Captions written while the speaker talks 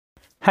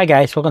Hi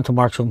guys, welcome to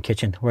Mark's Home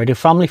Kitchen, where I do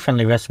family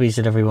friendly recipes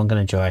that everyone can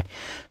enjoy.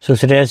 So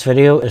today's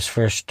video is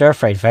for stir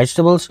fried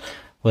vegetables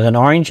with an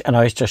orange and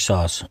oyster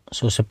sauce.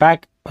 So sit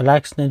back,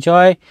 relax and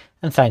enjoy,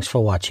 and thanks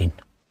for watching.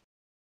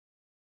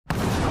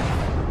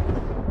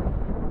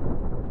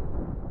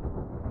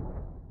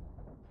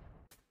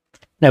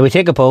 Now we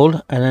take a bowl,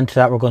 and into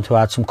that we're going to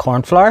add some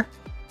cornflour,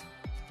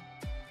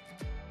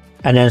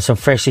 and then some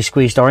freshly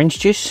squeezed orange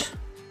juice,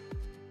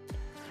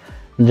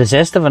 and the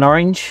zest of an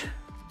orange,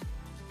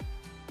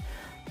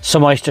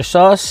 some oyster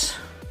sauce,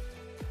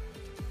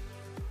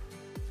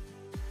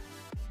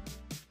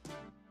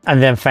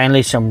 and then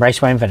finally some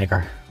rice wine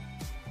vinegar.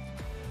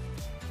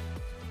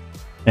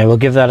 Now we'll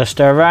give that a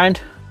stir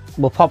around.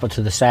 We'll pop it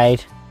to the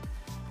side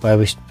while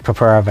we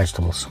prepare our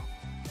vegetables.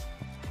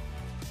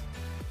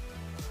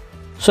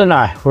 So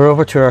now we're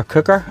over to our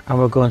cooker, and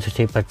we're going to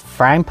take a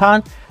frying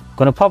pan. We're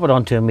going to pop it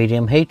onto a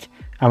medium heat,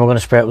 and we're going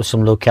to spray it with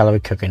some low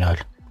calorie cooking oil.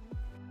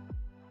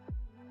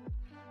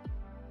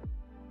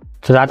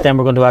 To that then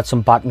we're going to add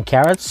some battened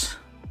carrots,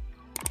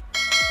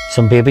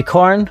 some baby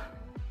corn,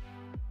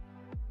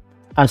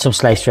 and some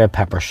sliced red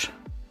peppers.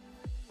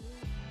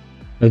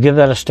 We'll give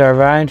that a stir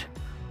around.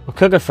 We'll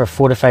cook it for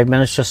 4 to 5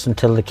 minutes, just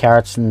until the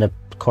carrots and the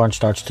corn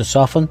starts to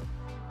soften.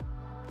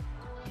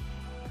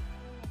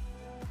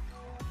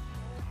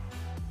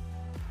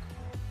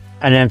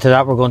 And then to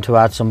that we're going to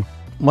add some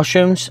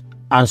mushrooms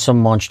and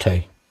some mange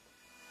tout.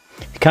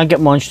 If you can't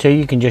get mange tout,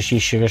 you can just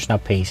use sugar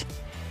snap peas.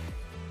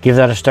 Give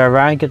that a stir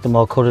around, get them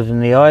all coated in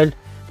the oil,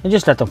 and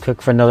just let them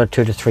cook for another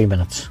 2 to 3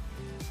 minutes.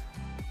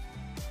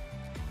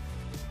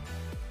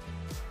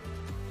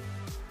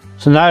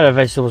 So now that our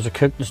vegetables are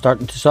cooked and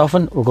starting to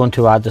soften, we're going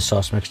to add the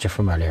sauce mixture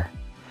from earlier.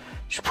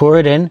 Just pour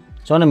it in.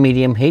 It's on a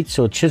medium heat,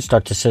 so it should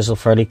start to sizzle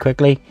fairly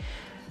quickly.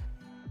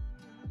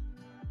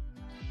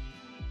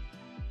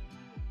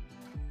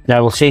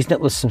 Now we'll season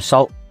it with some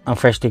salt and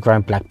freshly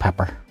ground black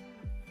pepper.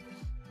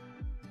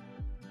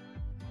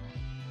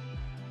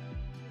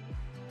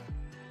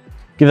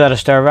 Give that a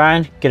stir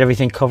around, get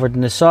everything covered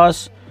in the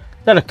sauce.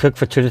 Let it cook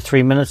for 2 to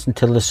 3 minutes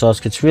until the sauce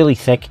gets really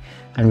thick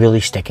and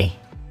really sticky.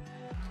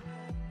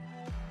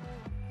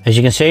 As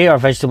you can see, our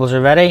vegetables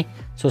are ready,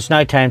 so it's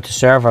now time to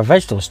serve our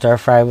vegetable stir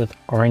fry with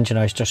orange and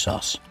oyster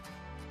sauce.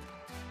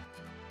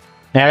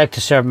 Now I like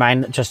to serve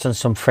mine just on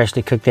some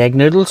freshly cooked egg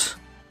noodles.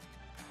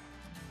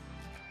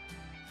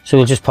 So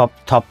we'll just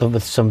top them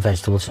with some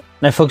vegetables.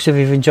 Now folks, if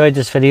you've enjoyed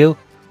this video,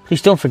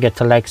 please don't forget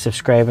to like,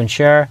 subscribe and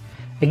share.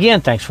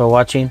 Again, thanks for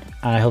watching,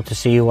 and I hope to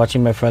see you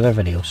watching my further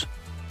videos.